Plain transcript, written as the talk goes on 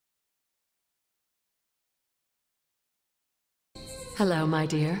Hello, my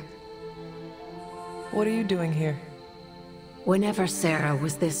dear. What are you doing here? Whenever Sarah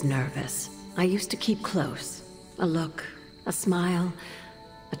was this nervous, I used to keep close. A look, a smile,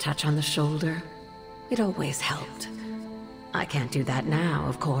 a touch on the shoulder. It always helped. I can't do that now,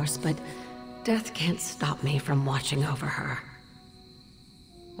 of course, but death can't stop me from watching over her.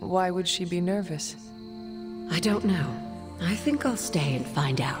 Why would she be nervous? I don't know. I think I'll stay and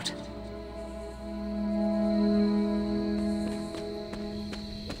find out.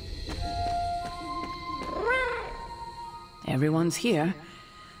 Everyone's here.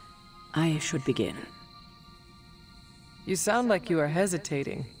 I should begin. You sound like you are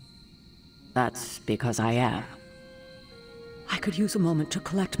hesitating. That's because I am. I could use a moment to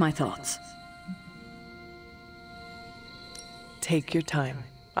collect my thoughts. Take your time.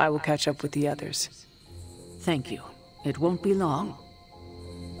 I will catch up with the others. Thank you. It won't be long.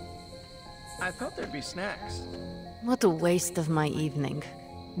 I thought there'd be snacks. What a waste of my evening.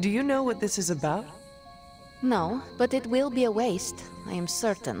 Do you know what this is about? No, but it will be a waste, I am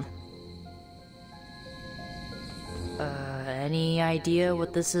certain. Any idea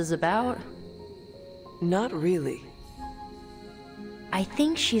what this is about? Not really. I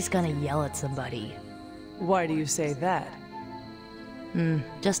think she's gonna yell at somebody. Why do you say that?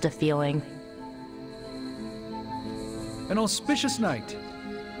 Just a feeling. An auspicious night,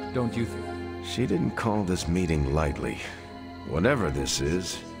 don't you think? She didn't call this meeting lightly. Whatever this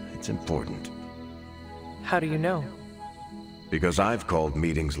is, it's important. How do you know? Because I've called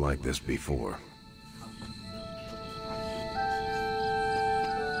meetings like this before.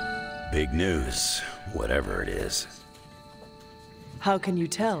 Big news, whatever it is. How can you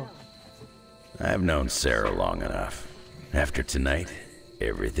tell? I've known Sarah long enough. After tonight,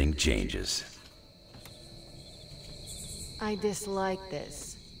 everything changes. I dislike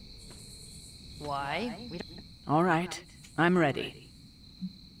this. Why? All right, I'm ready.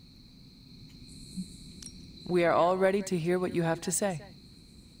 We are all ready to hear what you have to say.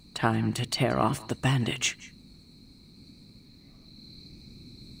 Time to tear off the bandage.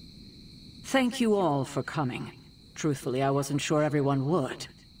 Thank you all for coming. Truthfully, I wasn't sure everyone would.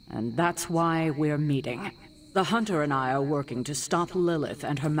 And that's why we're meeting. The Hunter and I are working to stop Lilith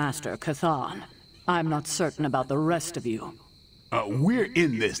and her master, Chthon. I'm not certain about the rest of you. We're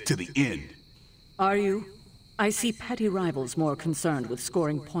in this to the end. Are you? I see petty rivals more concerned with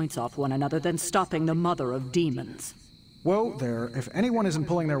scoring points off one another than stopping the mother of demons. Whoa there, if anyone isn't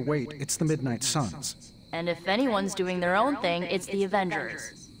pulling their weight, it's the Midnight Suns. And if anyone's doing their own thing, it's the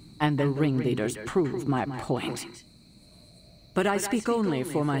Avengers. And the ringleaders prove my point. But I speak only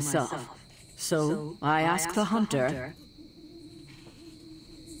for myself. So I ask the Hunter,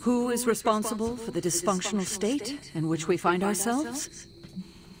 who is responsible for the dysfunctional state in which we find ourselves?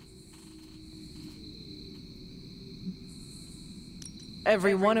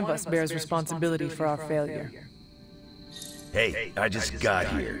 Every one of us bears responsibility for our failure. Hey, I just got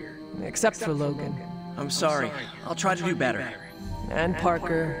here. Except for Logan. I'm sorry. I'll try to do better. And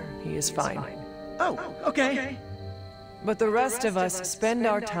Parker, he is fine. Oh, okay. But the rest of us spend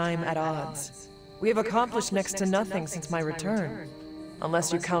our time at odds. We have accomplished next to nothing since my return.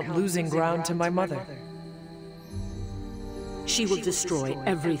 Unless you count losing ground to my mother. She will destroy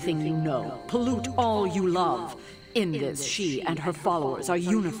everything you know, pollute all you love. In this, she and her followers are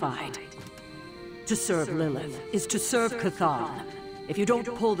unified. To serve Lilith is to serve Chthon. If you don't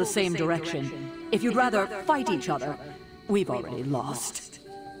pull the same direction, if you'd rather fight each other, we've already lost.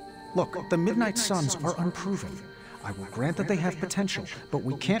 Look, the Midnight Suns are unproven. I will grant that they have potential, but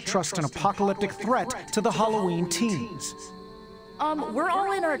we can't trust an apocalyptic threat to the Halloween teens. We're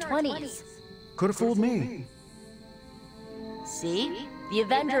all in our 20s. Could have fooled me. See? The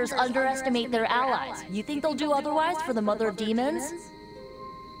Avengers underestimate their allies. You think they'll do otherwise for the Mother of Demons?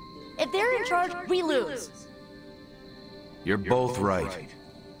 If they're in charge, we lose. You're both right.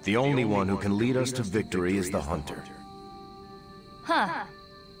 The only one who can lead us to victory is the Hunter. Huh.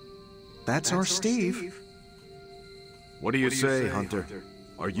 That's our Steve. What do you say, Hunter?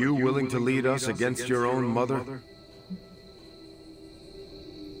 Are you willing to lead us against your own mother?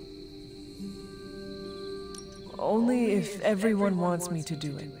 Only if everyone wants me to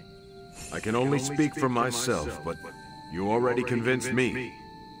do it. I can only speak for myself, but you already convinced me.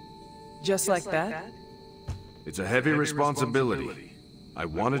 Just like that? It's a heavy responsibility. I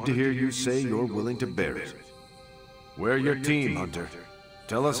wanted to hear you say you're willing to bear it. We're your team, Hunter.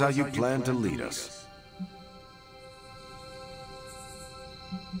 Tell us how you plan to lead us.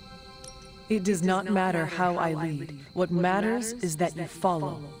 It does not matter how I lead. What matters is that you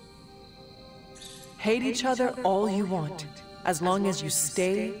follow. Hate each other all you want, as long as you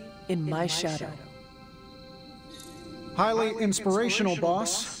stay in my shadow. Highly inspirational,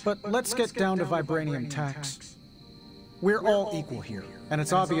 boss, but let's get down to vibranium tax. We're all equal here, and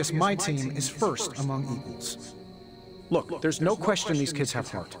it's obvious my team is first among equals. Look, there's no question these kids have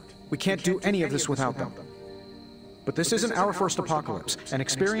heart. We can't do any of this without them. But this isn't our first apocalypse, and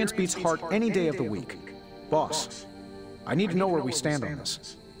experience beats heart any day of the week. Boss, I need to know where we stand on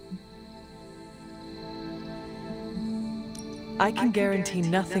this. I can guarantee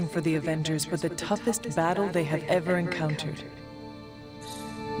nothing for the Avengers but the toughest battle they have ever encountered.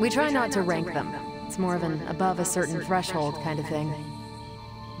 We try not to rank them. It's more of an above a certain threshold kind of thing.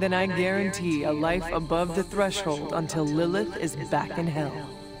 Then I guarantee a life above the threshold until Lilith is back in hell.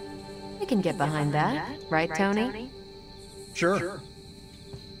 We can get behind that, right, Tony? Sure.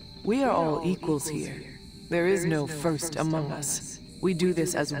 We are all equals here. There is no first among us. We do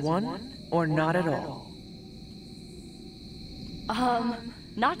this as one or not at all.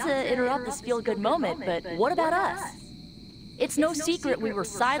 Not to interrupt this feel-good moment, but what about us? It's no secret we were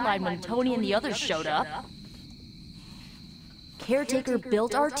sidelined when Tony and the others showed up. Caretaker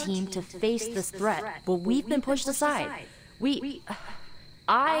built our team to face this threat, but we've been pushed aside.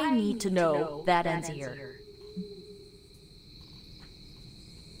 I need to know that ends here.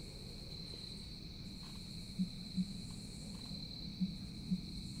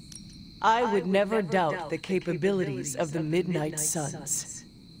 I would never doubt the capabilities of the Midnight Suns.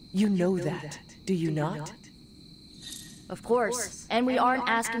 You know that, do you not? Of course, and we aren't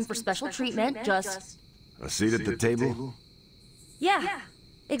asking for special treatment, just... A seat at the table? Yeah,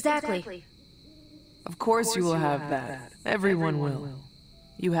 exactly. Of course you will have that. Everyone will.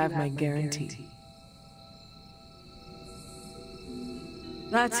 You have my guarantee.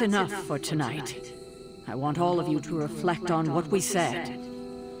 That's enough for tonight. I want all of you to reflect on what we said.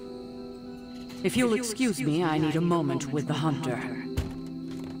 If you'll excuse me, I need a moment with the Hunter.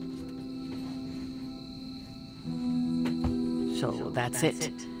 So that's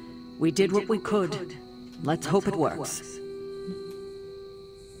it. We did what we could. Let's hope it works.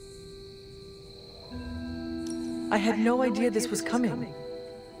 I had no idea this was coming.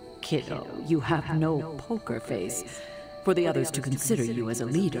 Kiddo, you have no poker face. For the others to consider you as a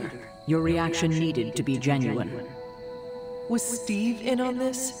leader, your reaction needed to be genuine. Was Steve in on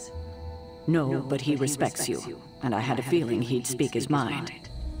this? No, but he respects you, and I had a feeling he'd speak his mind.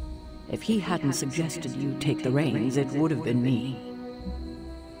 If he hadn't suggested you take the reins, it would have been me.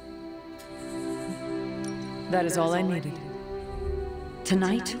 That is all I needed.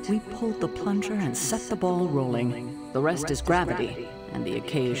 Tonight, we pulled the plunger and set the ball rolling. The rest is gravity, and the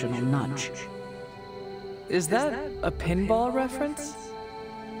occasional nudge. Is that a pinball reference?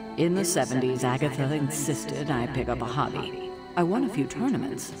 In the 70s, Agatha insisted I pick up a hobby. I won a few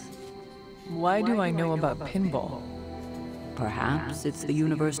tournaments. Why do I know about pinball? Perhaps it's the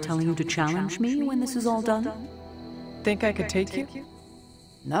universe telling you to challenge me when this is all done? Think I could take you?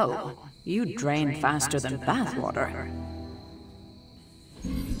 No, you drain faster than bathwater.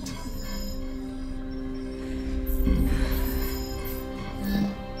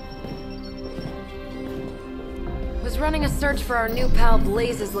 Was running a search for our new pal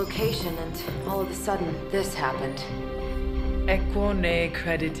Blaze's location, and all of a sudden, this happened. Equo ne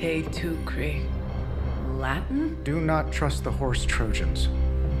credite tucri. Latin? Do not trust the horse Trojans.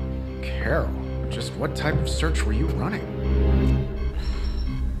 Carol, just what type of search were you running?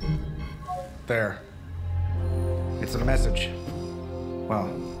 There. It's a message. Well,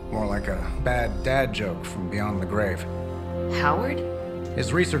 more like a bad dad joke from beyond the grave. Howard?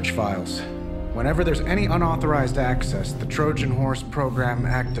 His research files. Whenever there's any unauthorized access, the Trojan Horse program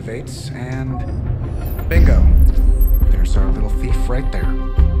activates, and... bingo! There's our little thief right there.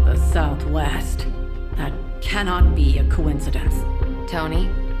 The Southwest. That cannot be a coincidence. Tony,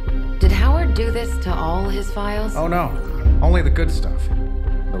 did Howard do this to all his files? Oh no, only the good stuff.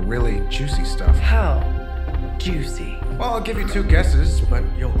 The really juicy stuff. How juicy? Well, I'll give you two guesses, but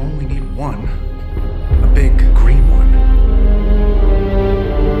you'll only need one. A big green one.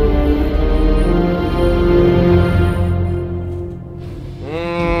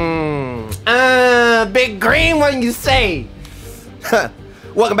 Big green one, you say?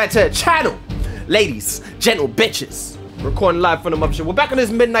 Welcome back to the channel, ladies, gentle bitches. Recording live from the mothership. We're back on this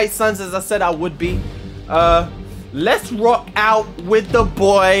Midnight Suns, as I said I would be. Let's rock out with the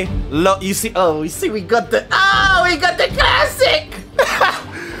boy. You see, we got the classic.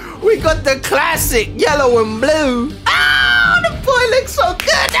 We got the classic yellow and blue. Oh, the boy looks so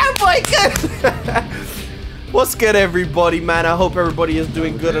good. That boy good. What's good, everybody, man? I hope everybody is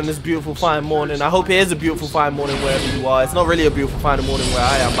doing good on this beautiful fine morning. I hope it is a beautiful fine morning wherever you are. It's not really a beautiful fine morning where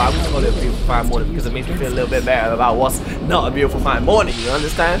I am, but I'm gonna call it a beautiful fine morning because it makes me feel a little bit better about what's not a beautiful fine morning. You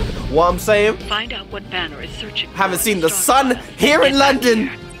understand what I'm saying? Find out what Banner is searching for. Haven't seen the sun here in London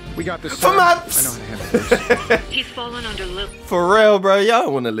We got this for months. I know how to handle this. He's fallen under For real, bro. Y'all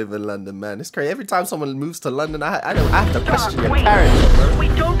don't want to live in London, man. It's crazy. Every time someone moves to London, I have to question your character, bro. We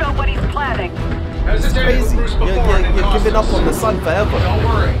don't know what he's planning. It's crazy. You're giving up on the sun forever. Don't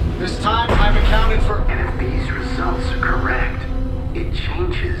worry. This time I've accounted for. And if these results are correct, it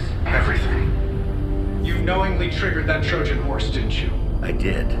changes everything. You knowingly triggered that Trojan horse, didn't you? I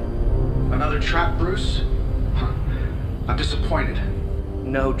did. Another trap, Bruce? I'm disappointed.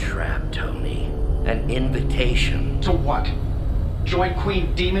 No trap, Tony. An invitation. To what? Join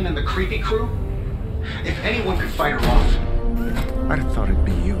Queen Demon and the creepy crew? If anyone could fight her off, I'd have thought it'd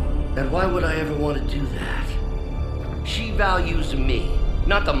be you. And why would I ever want to do that? She values me,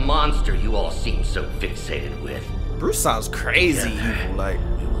 not the monster you all seem so fixated with. Bruce sounds crazy evil, like.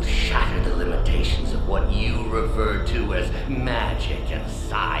 We will shatter the limitations of what you refer to as magic and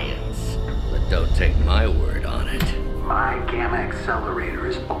science. But don't take my word on it. My gamma accelerator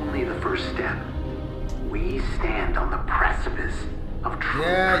is only the first step. We stand on the precipice of true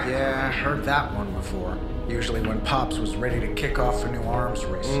Yeah, I heard that one before. Usually when Pops was ready to kick off a new arms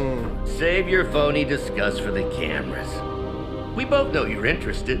race. Save your phony disgust for the cameras. We both know you're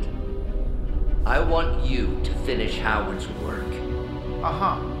interested. I want you to finish Howard's work.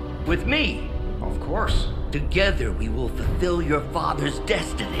 Uh-huh. With me. Of course. Together we will fulfill your father's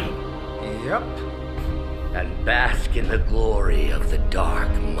destiny. Yep. And bask in the glory of the Dark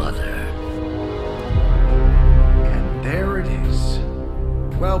Mother. And there it is.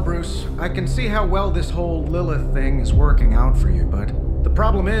 Well, Bruce, I can see how well this whole Lilith thing is working out for you, but the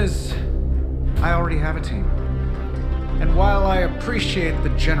problem is, I already have a team. And while I appreciate the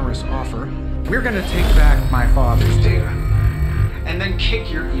generous offer, we're gonna take back my father's data, and then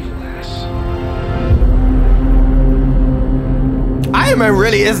kick your evil ass. Iron Man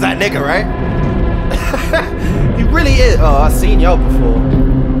really is that nigga, right? He really is. Oh, I've seen y'all before.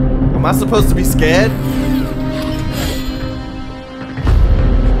 Am I supposed to be scared?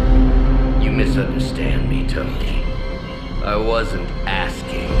 You misunderstand me, Tony. I wasn't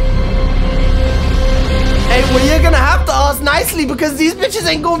asking. Hey, well, you're gonna have to ask nicely because these bitches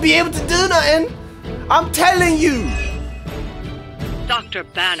ain't gonna be able to do nothing. I'm telling you. Dr.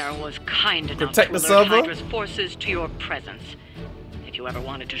 Banner was kind enough Protect to the alert server? Hydra's forces to your presence. If you ever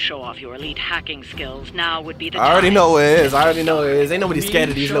wanted to show off your elite hacking skills, now would be the time. I already know what it is. I already know what it is. Ain't nobody scared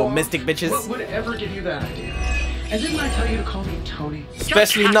of these little mystic bitches. What would ever give you that idea? And didn't I tell you to call me Tony?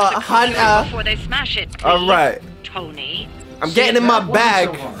 Especially not Hunter. Before they smash it, please. All right. Tony. I'm getting in my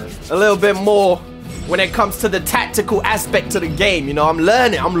bag a little bit more when it comes to the tactical aspect of the game. You know, I'm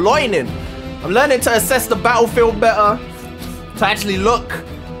learning. I'm learning. I'm learning to assess the battlefield better. To actually look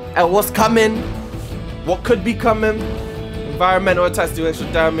at what's coming, what could be coming. Environmental attacks do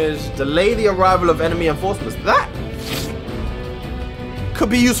extra damage. Delay the arrival of enemy enforcements. That could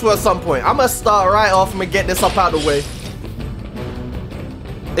be useful at some point. I'm gonna start right off. I'm gonna get this up out of the way.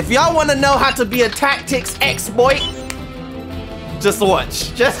 If y'all want to know how to be a tactics exploit, just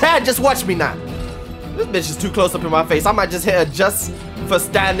watch. Just watch me now. This bitch is too close up in my face. I might just hit her just for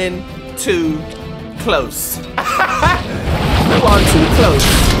standing too close. You are too close.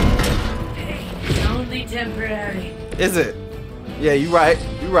 It's only temporary. Is it? Yeah, you right.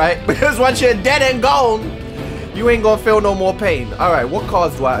 You right. Because once you're dead and gone, you ain't gonna feel no more pain. Alright, what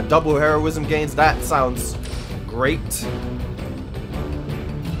cards do I have? Double heroism gains. That sounds great.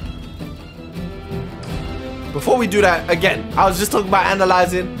 Before we do that, again, I was just talking about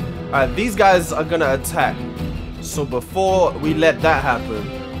analyzing. Alright, these guys are gonna attack. So before we let that happen,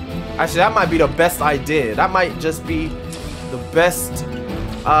 actually, that might be the best idea. That might just be the best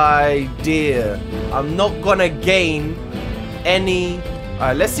idea. I'm not gonna gain any.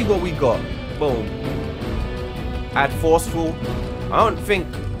 Alright, let's see what we got. Boom. Add forceful. I don't think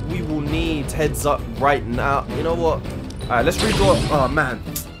we will need heads up right now. You know what? Alright, let's redraw. Oh man,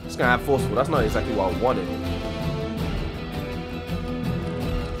 it's gonna have forceful. That's not exactly what I wanted.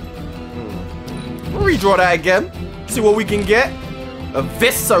 We'll redraw that again. See what we can get.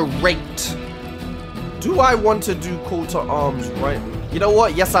 Eviscerate. Do I want to do call to arms right? You know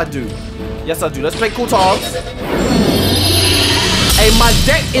what? Yes, I do. Yes, I do. Let's play call to arms. Hey, my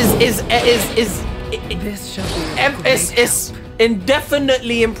deck is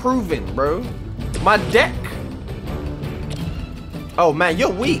indefinitely improving, bro. My deck. Oh man, you're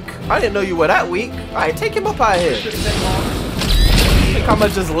weak. I didn't know you were that weak. All right, take him up out of here. I think I'ma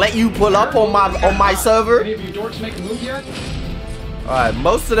just let you pull up on my server? Any of you dorks make a move yet? Alright,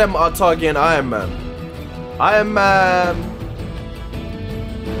 most of them are targeting Iron Man. Iron Man.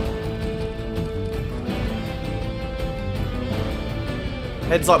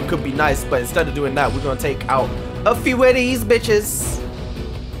 Heads up could be nice, but instead of doing that, we're gonna take out a few of these bitches.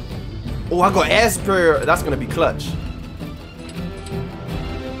 Oh, I got air superior. That's gonna be clutch.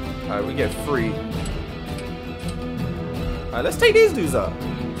 Alright, we get free. Alright, let's take these dudes out.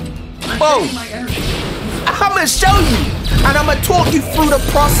 Boom! I'm gonna show you! And I'm gonna talk you through the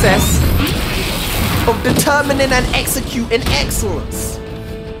process of determining and executing excellence.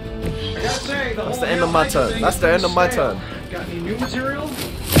 That's the end of my turn. That's the end of my turn. Got any new material?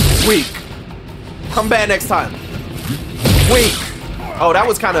 Weak. Come back next time. Weak. Oh, that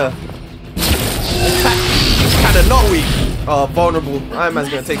was kind of not weak. Vulnerable. Iron Man's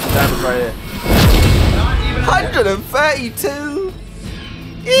gonna take some damage right here. 132.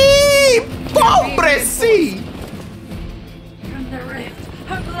 Pobreci. From the rift,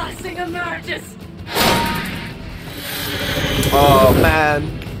 a blessing emerges. Oh man,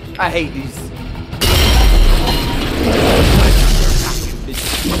 I hate these.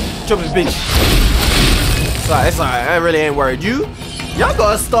 Jump this bitch. It's alright, I really ain't worried. Y'all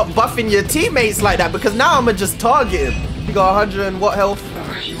gotta stop buffing your teammates like that because now I'ma just target him. He got 100 and what health?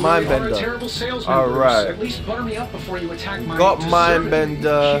 Mindbender. Alright. At least butter me up before you attack my got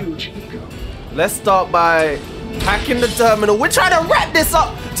Mindbender. Let's start by hacking the terminal. We're trying to wrap this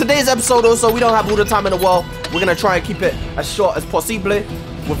up today's episode also. We don't have all the time in the world. We're gonna try and keep it as short as possible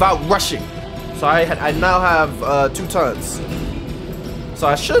without rushing. So I now have 2 turns. So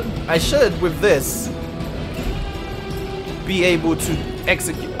I should with this be able to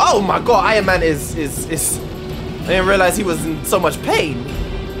execute. Oh my god, Iron Man is I didn't realize he was in so much pain.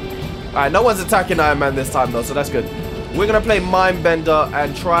 Alright, no one's attacking Iron Man this time though, so that's good. We're gonna play Mindbender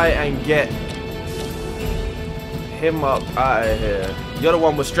and try and get him up out of here. The other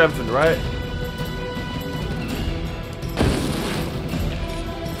one was strengthened, right?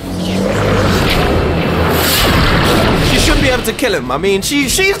 She should be able to kill him. I mean,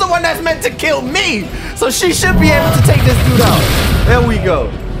 she's the one that's meant to kill me, so she should be able to take this dude out. There we go.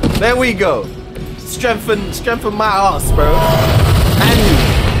 There we go. Strengthen my ass, bro. And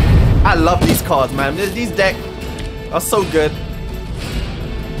I love these cards, man. These decks are so good.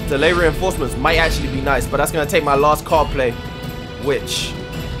 Delay reinforcements might actually be nice, but that's gonna take my last card play, which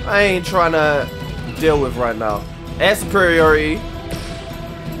I ain't trying to deal with right now. Air superiority.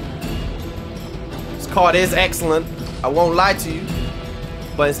 This card is excellent. I won't lie to you.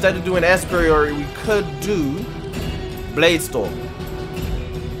 But instead of doing air superiority, we could do Blade Storm,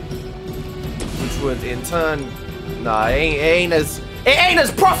 which would in turn, nah, it ain't as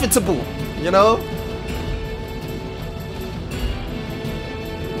profitable, you know.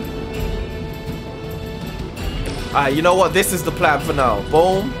 Alright, you know what? This is the plan for now.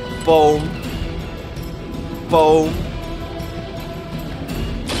 Boom, boom, boom,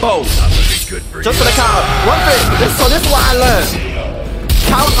 boom. Just for the counter. One thing. So this is what I learned.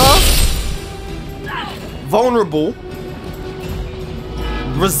 Counter. Vulnerable.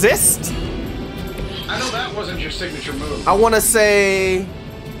 Resist. I know that wasn't your signature move. I want to say.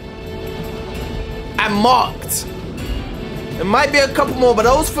 And marked. There might be a couple more, but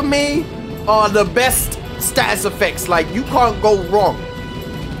those for me are the best status effects. Like, you can't go wrong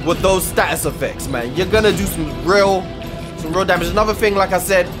with those status effects, man. You're gonna do some real damage. Another thing, like I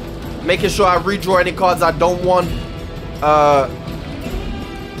said, making sure I redraw any cards I don't want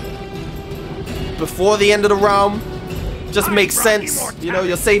before the end of the round just makes sense. You know,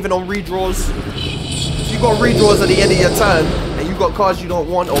 you're saving on redraws. If you got redraws at the end of your turn and you got cards you don't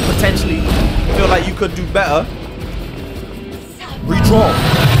want or potentially feel like you could do better, redraw.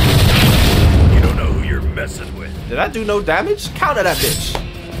 Messing with. Did I do no damage? Counter that bitch.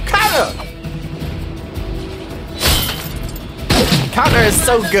 Counter! Counter is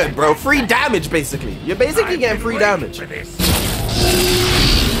so good, bro. Free damage, basically. You're basically getting free damage.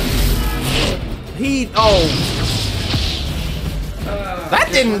 That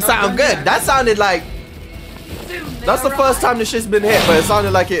didn't sound good. That sounded like... That's the first time the shit's been hit, but it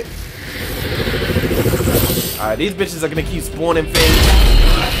sounded like it... Alright, these bitches are gonna keep spawning things.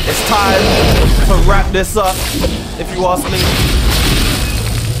 It's time to wrap this up, if you ask me.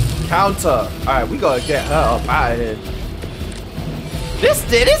 Counter. Alright, we gotta get her up out of here. This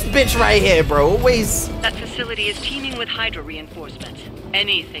bitch right here, bro. Always. That facility is teeming with Hydra reinforcements.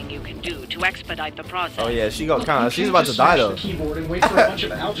 Anything you can do to expedite the process. Oh yeah, she got counter. She's about to die though.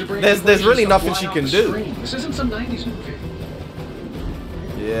 There's really nothing she can do. This isn't some 90s movie.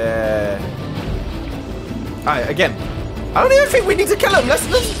 Yeah. Alright, again. I don't even think we need to kill him. This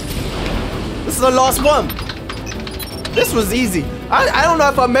is the last one. This was easy. I don't know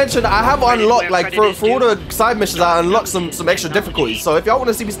if I mentioned I have unlocked, like, for all the side missions, I unlocked some extra difficulties. So if y'all want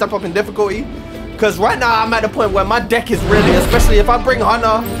to see me step up in difficulty, because right now I'm at the point where my deck is really, especially if I bring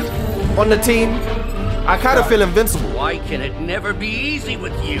Hunter on the team, I kind of feel invincible. Why can it never be easy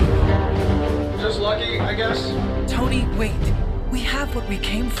with you? Just lucky, I guess. Tony, wait. We have what we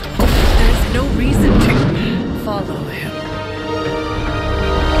came for. There's no reason to follow him.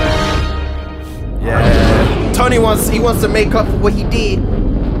 Yeah. Tony wants to make up for what he did.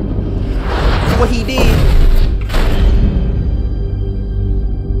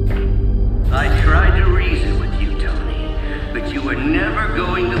 I tried to reason with you, Tony, but you were never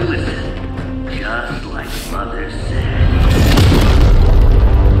going to listen. Just like Mother said.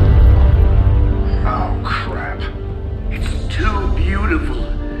 Oh, crap. It's too beautiful,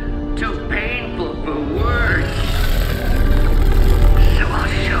 too painful for words. So I'll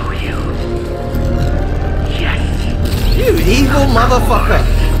show you. Yes. You evil motherfucker.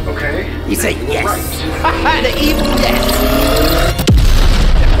 Okay. He said yes. Right. The evil yes.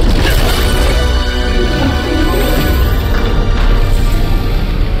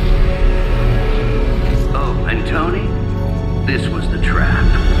 Oh, and Tony, this was the trap.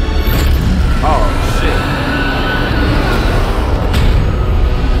 Oh, shit.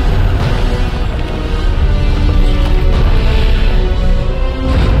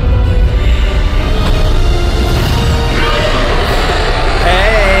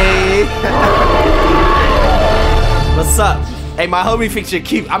 Hey! What's up? Hey, my homie thinks you're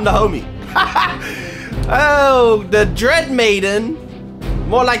cute. I'm the homie. Oh, the Dread Maiden.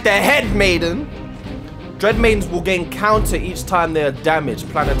 More like the Head Maiden. Dread Maidens will gain counter each time they are damaged.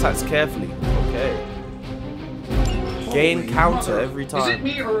 Plan attacks carefully. Okay. Gain counter every time. Is it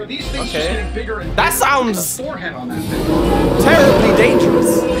me or are these things just getting bigger and that bigger? sounds The forehead on that thing. terribly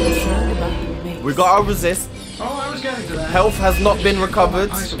dangerous. We gotta resist. Oh, I was getting to that. Health has not been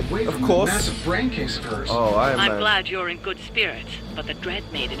recovered, of course. Massive brain case of hers. Oh, I'm glad you're in good spirits, but the Dread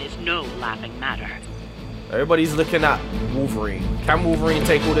Maiden is no laughing matter. Everybody's looking at Wolverine. Can Wolverine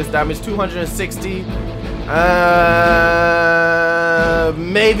take all this damage? 260.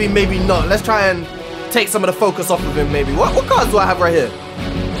 Maybe, maybe not. Let's try and take some of the focus off of him, maybe. What cards do I have right here?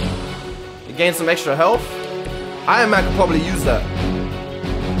 To gain some extra health? Iron Man could probably use that.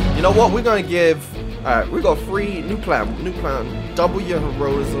 You know what? We're gonna give. Alright, we got free new plan. Double your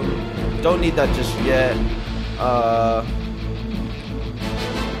heroism. Don't need that just yet. I'm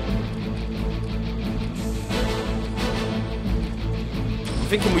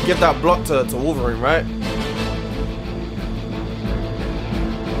thinking we give that block to Wolverine, right?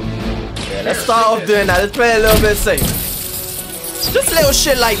 Yeah, let's start off doing that. Let's play a little bit safe. Just little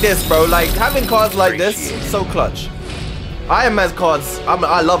shit like this, bro. Like having cards like this, so clutch. Iron Man's cards,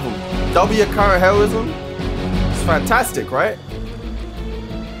 I love them. Double your current heroism. It's fantastic, right?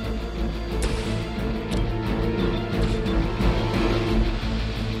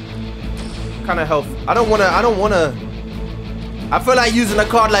 What kind of health? I don't wanna. I feel like using a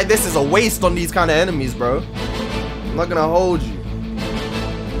card like this is a waste on these kind of enemies, bro. I'm not gonna hold you.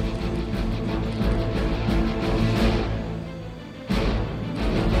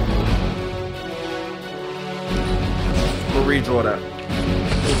 We'll redraw that.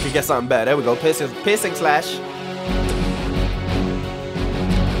 We can get something better. There we go. Piercing slash.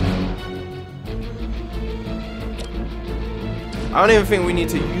 I don't even think we need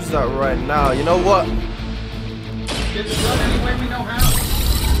to use that right now. You know what?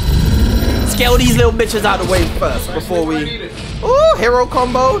 Scale these little bitches out of the way first before we. Ooh, hero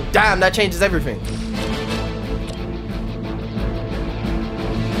combo. Damn, that changes everything.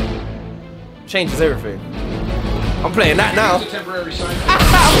 Changes everything. I'm playing that now. I'm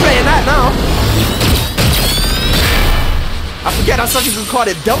playing that now. I forget that's such a good card.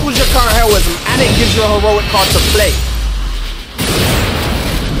 It doubles your current heroism and it gives you a heroic card to play.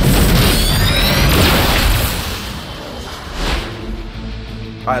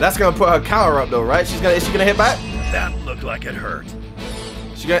 Alright, that's gonna put her counter up though, right? Is she gonna hit back? That looked like it hurt.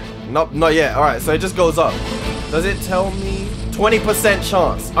 She gonna nope, not yet. Alright, so it just goes up. Does it tell me 20%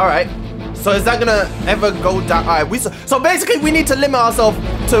 chance? Alright. So is that gonna ever go down? Alright, so basically we need to limit ourselves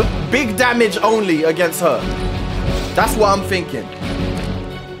to big damage only against her. That's what I'm thinking.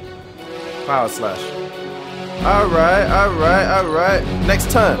 Power slash. Alright, alright, alright. Next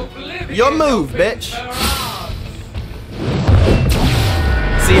turn. Your move, bitch.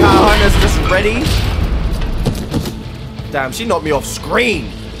 See how Hunter's just ready? Damn, she knocked me off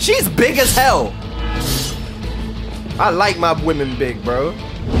screen. She's big as hell. I like my women big, bro.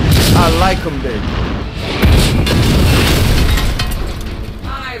 I like them big.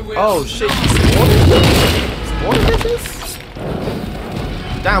 Oh shit, spawning bitches?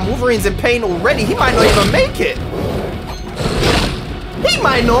 Damn, Wolverine's in pain already. He might not even make it. He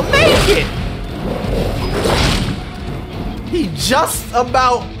might not make it. He just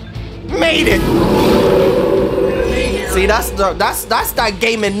about made it. See, that's that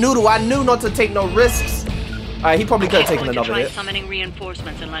gaming noodle. I knew not to take no risks. Alright, he probably could have taken another hit. Summoning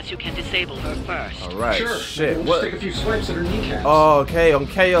reinforcements unless you can disable her first. Alright, sure. shit. We'll What? take a few swipes at her kneecaps. Oh, okay. On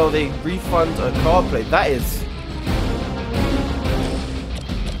KO, they refund a card play. That is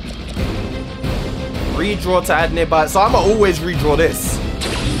redraw to add nearby. So I'ma always redraw this,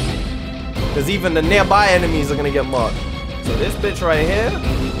 because even the nearby enemies are gonna get marked. So this bitch right here,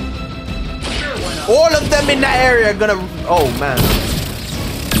 all of them in that area are gonna. Oh man.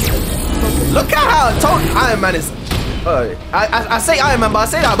 Look at how Iron Man is. I say Iron Man, but I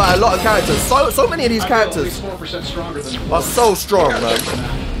say that about a lot of characters. So many of these characters are so strong, man.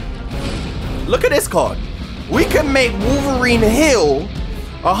 Look at this card. We can make Wolverine heal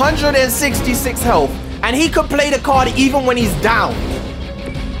 166 health, and he could play the card even when he's down.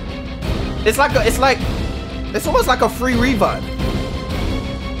 It's almost like a free revive.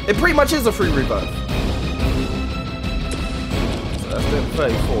 It pretty much is a free revive. That's been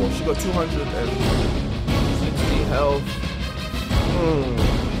 34. She got 260 health.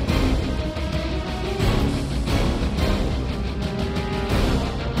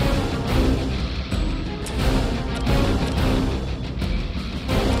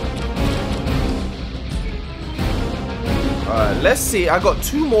 Alright, let's see. I got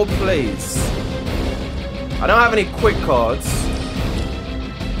 2 more plays. I don't have any quick cards.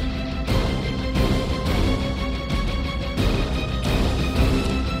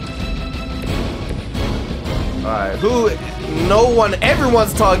 Alright,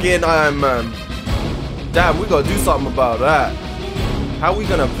 everyone's targeting Iron Man. Damn, we gotta do something about that. How we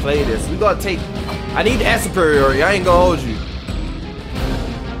gonna play this? We gotta take, I need air superiority, I ain't gonna hold you.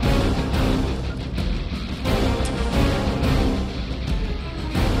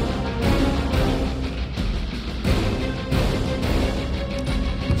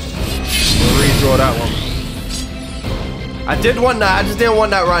 We'll redraw that one. I did want that, I just didn't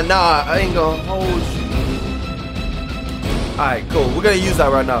want that right now. I ain't gonna hold you. Alright, cool. We're gonna use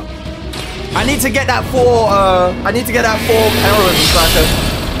that right now. I need to get that 4 heroism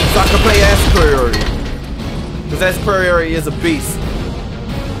so I can play air superiority. Because air superiority is a beast.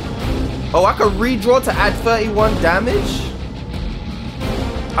 Oh, I could redraw to add 31 damage?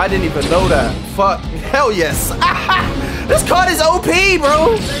 I didn't even know that. Fuck. Hell yes. This card is OP,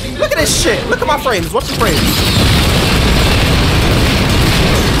 bro. Look at this shit. Look at my frames. Watch the frames.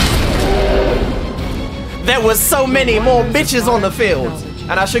 There was so many more bitches on the field,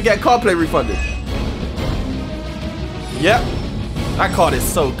 and I should get card play refunded. Yep, that card is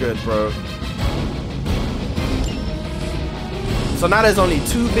so good, bro. So now there's only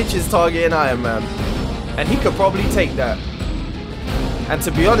 2 bitches targeting Iron Man, and he could probably take that. And to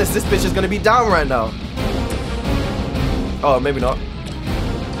be honest, this bitch is gonna be down right now. Oh, maybe not.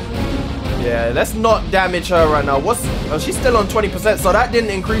 Yeah, let's not damage her right now. Oh, she's still on 20%, so that didn't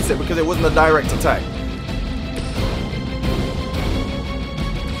increase it because it wasn't a direct attack.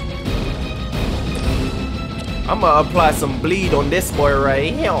 I'm gonna apply some bleed on this boy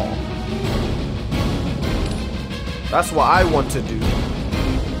right here. That's what I want to do.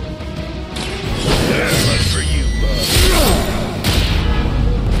 For you,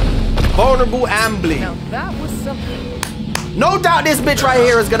 vulnerable and bleed. Now that was something. No doubt this bitch right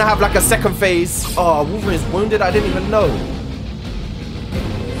here is gonna have like a second phase. Oh, Wolverine's wounded. I didn't even know.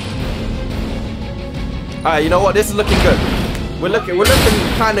 Alright, you know what? This is looking good. We're looking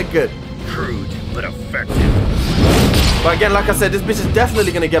kind of good. Crude but effective. But again, like I said, this bitch is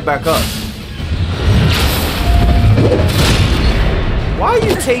definitely gonna get back up. Why are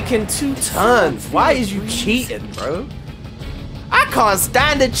you taking 2 turns? Why is you cheating, bro? I can't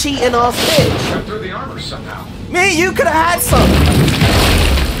stand a cheating ass bitch. Cut through the armor somehow. Me, you could have had some.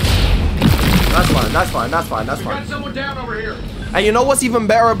 That's fine. That's fine. That's fine. That's fine. Got someone down over here. And you know what's even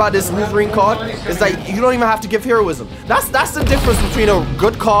better about this Wolverine card is that you don't even have to give heroism. That's the difference between a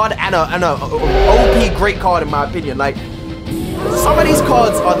good card and a OP great card, in my opinion. Like, some of these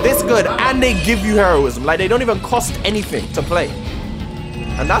cards are this good and they give you heroism. Like, they don't even cost anything to play.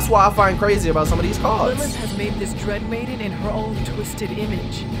 And that's what I find crazy about some of these cards. Lilith has made this Dread Maiden in her own twisted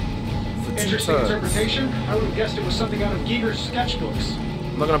image. Interesting interpretation. I would have guessed it was something out of Giger's sketchbooks.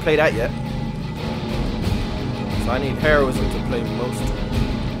 I'm not gonna play that yet. So I need heroism to play most.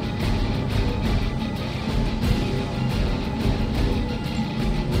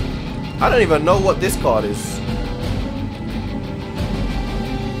 I don't even know what this card is.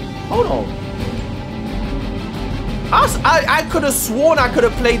 Hold on. I could have sworn I could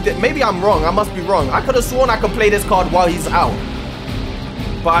have played it. Maybe I'm wrong. I must be wrong. I could have sworn I could play this card while he's out.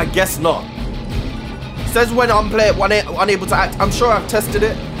 But I guess not. It says when unable to act. I'm sure I've tested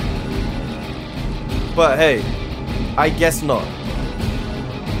it. But hey, I guess not.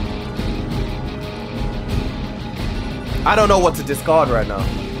 I don't know what to discard right now.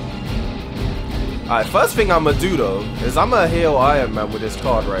 Alright, first thing I'm gonna do though is I'm gonna heal Iron Man with this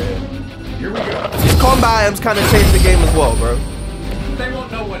card right here. Here we go. These combat items kind of change the game as well, bro. They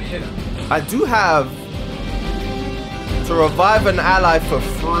won't know what hit them. I do have to revive an ally for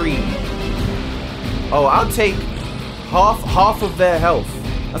free. Oh, I'll take half of their health.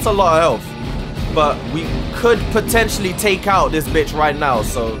 That's a lot of health. But we could potentially take out this bitch right now,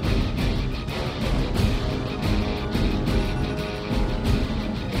 so.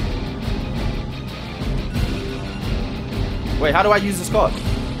 Wait, how do I use this card?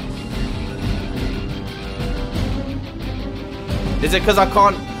 Is it because I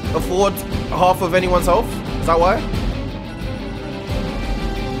can't afford half of anyone's health? Is that why?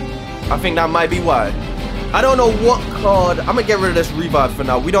 I think that might be why. I don't know what card. I'm gonna get rid of this revive for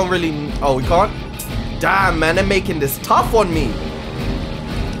now. We don't really. Oh, we can't? Damn, man, they're making this tough on me.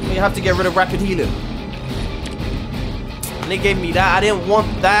 We have to get rid of rapid healing. And they gave me that. I didn't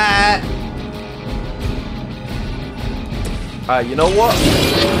want that. Alright, you know what?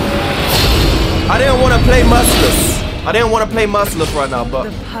 I didn't want to play Merciless. I didn't want to play Merciless right now, but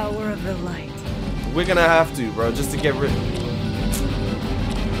the power of the light. We're gonna have to, bro, just to get rid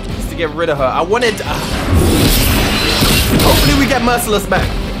of her. I wanted hopefully we get Merciless back.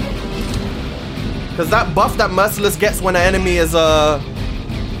 Cause that buff that Merciless gets when an enemy is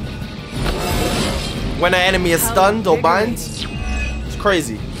stunned or binds, it's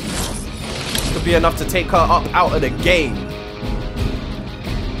crazy. Could be enough to take her up out of the game.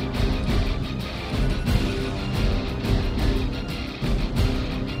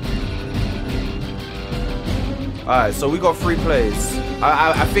 Alright, so we got 3 plays.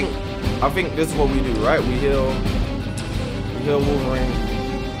 I think this is what we do, right? We heal Wolverine.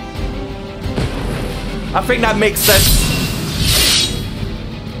 I think that makes sense.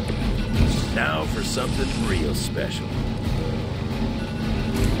 Now for something real special.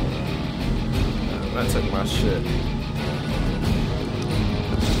 That took my shit.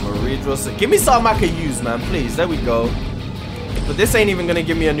 Give me something I could use, man, please. There we go. But this ain't even gonna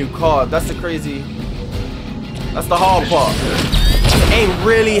give me a new card. That's the crazy. That's the hard part. Ain't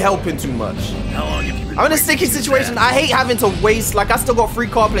really helping too much. How long have you been? I'm in a sticky situation. I hate having to waste. Like, I still got 3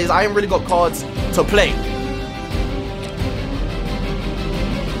 card plays. I ain't really got cards to play.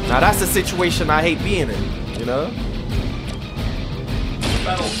 Now that's the situation I hate being in, you know?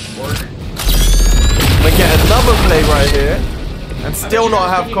 That'll work. I'm gonna get another play right here and still not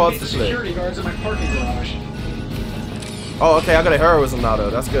have cards to play. Security guards in my parking garage. Oh, okay, I got a heroism now though.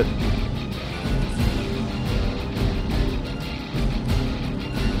 That's good.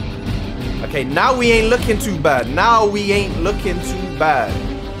 Okay, now we ain't looking too bad. Now we ain't looking too bad.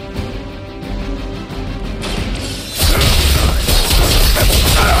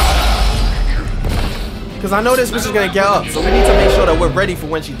 Because I know this bitch is going to get up. So we need to make sure that we're ready for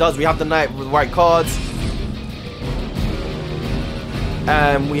when she does. We have the right cards.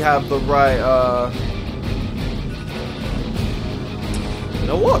 And we have the right, you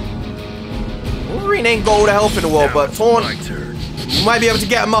know what? Wolverine ain't got all the health in the world, but Taunt, we might be able to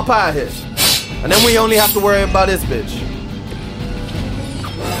get him up out of here. And then we only have to worry about this bitch.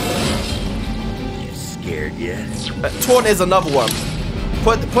 You scared yet? Taunt is another one.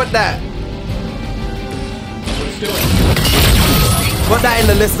 Put that. Put that in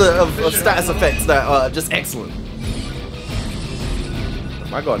the list of status effects that are just excellent.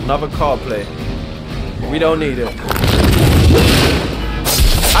 I got another card play. We don't need it.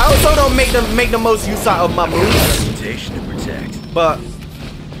 I also don't make the most use out of my moves. Reputation to protect. But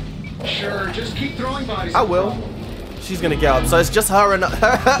sure, just keep throwing bodies. I will. She's gonna get up. So it's just her and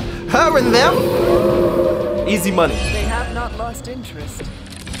her and them. Easy money. They have not lost interest.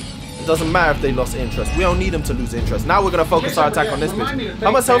 It doesn't matter if they lost interest. We don't need them to lose interest. Now we're gonna focus our attack on this bitch.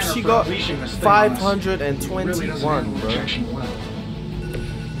 How much health she got? 521, bro.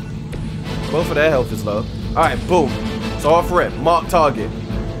 Both of their health is low. Alright, boom. So off rip. Mark target.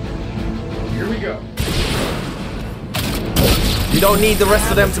 Here we go. You don't need the rest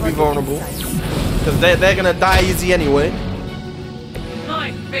of them to be vulnerable. Because they're gonna die easy anyway.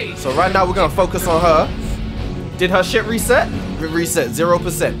 So right now we're gonna focus on her. Did her shit reset? Reset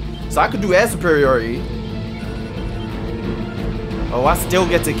 0%. So I could do air superiority. Oh, I still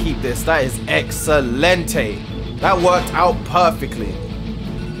get to keep this. That is excelente. That worked out perfectly.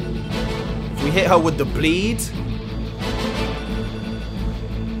 We hit her with the bleed.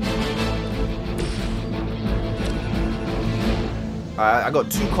 Alright, I got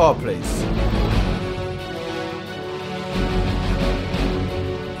 2 card plays.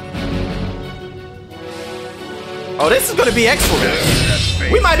 Oh, this is gonna be excellent.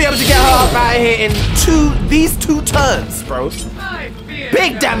 We might be able to get her up out of here in these two turns, bro.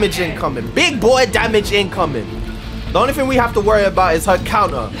 Big damage incoming. Big boy damage incoming. The only thing we have to worry about is her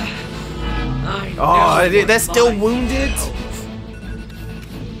counter. Oh, they're still wounded?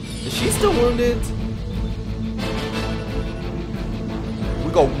 Is she still wounded?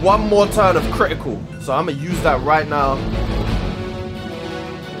 We got 1 more turn of critical, so I'm gonna use that right now.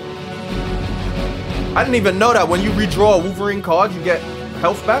 I didn't even know that when you redraw a Wolverine card, you get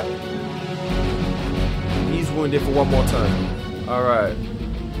health back. He's wounded for 1 more turn. Alright.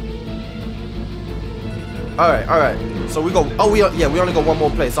 Alright. So we go. Oh, we only got 1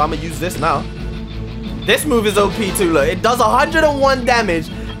 more play, so I'm gonna use this now. This move is OP too. Look, it does 101 damage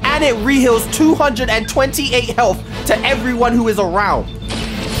and it reheals 228 health to everyone who is around.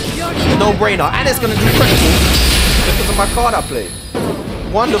 No brainer. And it's gonna do critical because of my card I played.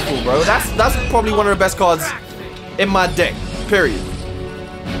 Wonderful, bro. That's probably one of the best cards in my deck. Period.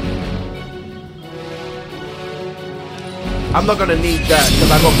 I'm not gonna need that because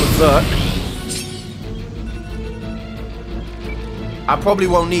I got Berserk. I probably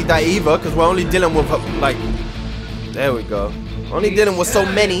won't need that either because we're only dealing with like. There we go. Only dealing with so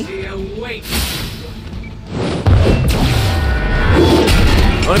many.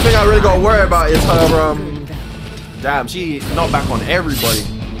 Only thing I really gotta worry about is her damn, she knocked back on everybody.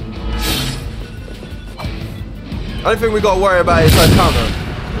 Only thing we gotta worry about is her counter.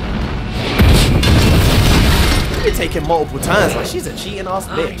 She's taking multiple turns like she's a cheating ass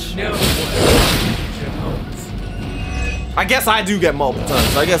bitch. I guess I do get multiple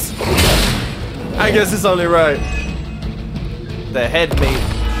turns. I guess it's only right. The head mate.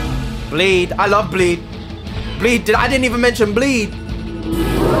 Bleed. I love bleed. Bleed. I didn't even mention bleed.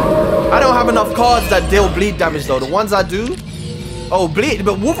 I don't have enough cards that deal bleed damage though. The ones I do, oh bleed.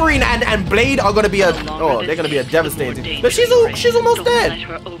 But Wolverine and Blade are gonna be they're gonna be a devastating. But she's almost dead.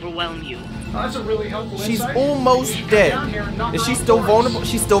 That's a really helpful She's insight. almost dead. Is she still vulnerable?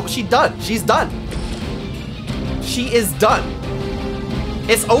 She's done. She's done. She is done.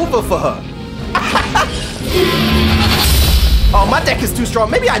 It's over for her. Oh, my deck is too strong.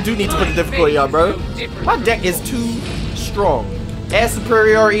 Maybe I do need to put the difficulty up, bro. My deck is too strong. Air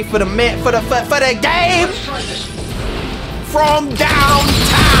superiority for the game from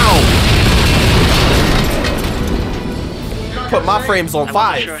downtown. Put my frames on 5. I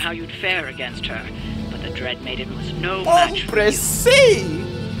wasn't sure how you'd fare against her, but the Dread Maiden was no match for you.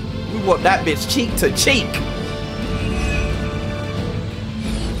 We want that bitch cheek to cheek.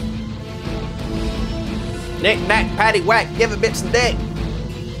 Knick knack, patty whack, give a bitch some dick.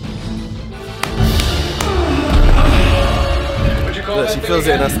 Look, she feels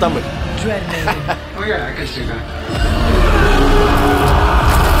it in her stomach. Dread Maiden. Oh yeah, I can see that.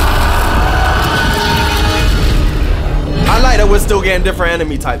 I like that we're still getting different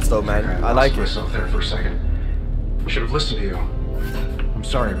enemy types though, man. I like it. Myself there for a second. I should have listened to you. I'm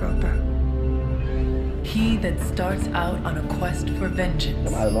sorry about that. He that starts out on a quest for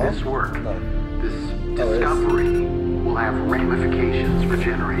vengeance. This work, this discovery, will have ramifications for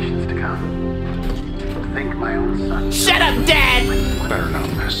generations to come. Think my own son. Shut up, Dad! Better not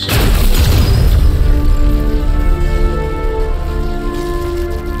miss.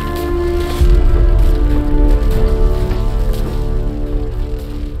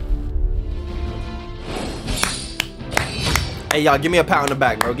 Hey, y'all, give me a pat on the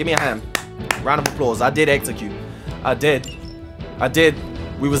back, bro. Give me a hand. Round of applause. I did execute. I did.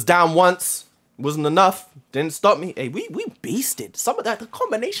 We was down once. Wasn't enough. Didn't stop me. Hey, we beasted. Some of that, the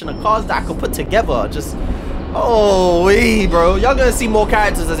combination of cards that I could put together, just, oh, bro. Y'all gonna see more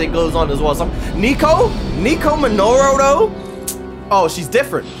characters as it goes on as well. Nico Minoru though. Oh, she's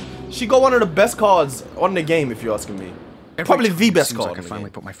different. She got one of the best cards on the game, if you're asking me. Probably the best card. Like I finally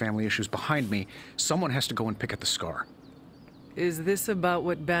put my family issues behind me. Someone has to go and pick at the scar. Is this about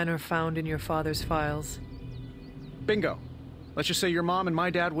what Banner found in your father's files? Bingo. Let's just say your mom and my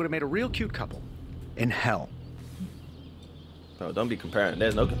dad would have made a real cute couple. In hell. No, don't be comparing.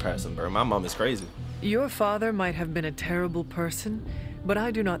 There's no comparison, bro. My mom is crazy. Your father might have been a terrible person, but I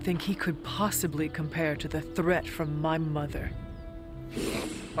do not think he could possibly compare to the threat from my mother.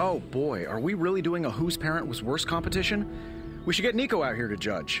 Oh boy, are we really doing a whose parent was worse competition? We should get Nico out here to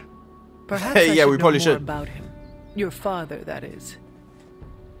judge. Perhaps I yeah, we probably know more should. about him. Your father, that is.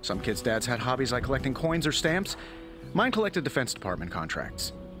 Some kids' dads had hobbies like collecting coins or stamps. Mine collected Defense Department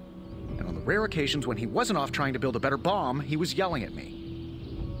contracts. And on the rare occasions when he wasn't off trying to build a better bomb, he was yelling at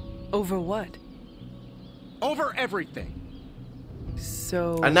me. Over what? Over everything.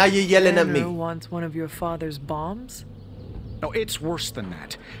 So... And now you're yelling at me. Banner wants one of your father's bombs? No, it's worse than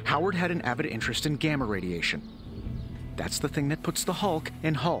that. Howard had an avid interest in gamma radiation. That's the thing that puts the Hulk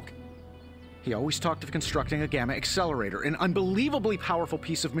in Hulk. He always talked of constructing a gamma accelerator, an unbelievably powerful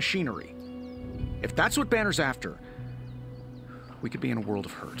piece of machinery. If that's what Banner's after, we could be in a world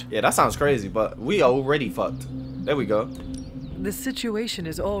of hurt. Yeah, that sounds crazy, but we already fucked. There we go. The situation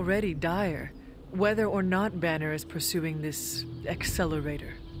is already dire, whether or not Banner is pursuing this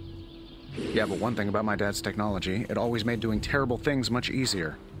accelerator. Yeah, but one thing about my dad's technology, it always made doing terrible things much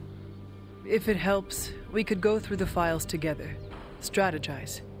easier. If it helps, we could go through the files together.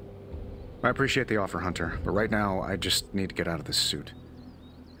 Strategize. I appreciate the offer, Hunter, but right now, I just need to get out of this suit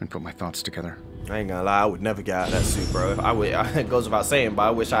and put my thoughts together. I ain't gonna lie, I would never get out of that suit, bro. It goes without saying, but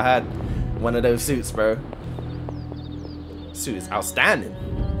I wish I had one of those suits, bro. Suit is outstanding.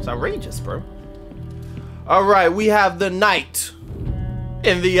 It's outrageous, bro. Alright, we have the Knight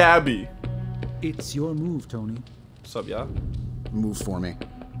in the Abbey. It's your move, Tony. What's up, y'all? Move for me.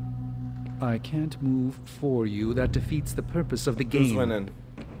 I can't move for you. That defeats the purpose of the game. Who's winning?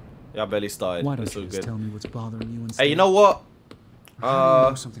 Y'all barely started. Why don't it's so you just good. tell me what's bothering you instead? Hey, you know what? How do you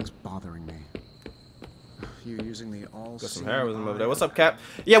know something's bothering me? You're using the all. Got some heroism over there. What's up, Cap?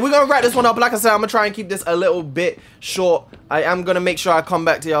 Yeah, we're gonna wrap this one up. Like I said, I'm gonna try and keep this a little bit short. I am gonna make sure I come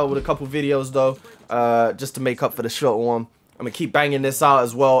back to y'all with a couple videos though, just to make up for the short one. I'm gonna keep banging this out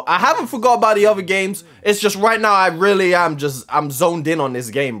as well. I haven't forgot about the other games. It's just right now I really am I'm zoned in on this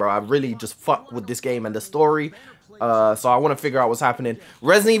game, bro. I really just fuck with this game and the story. So I want to figure out what's happening.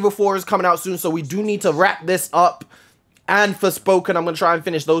 Resident Evil 4 is coming out soon, so we do need to wrap this up. And Forspoken, I'm going to try and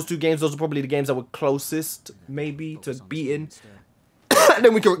finish those two games. Those are probably the games that were closest, maybe, to beating. And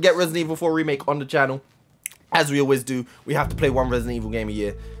then we can get Resident Evil 4 Remake on the channel. As we always do, we have to play one Resident Evil game a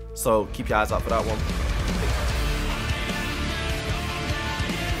year. So keep your eyes out for that one.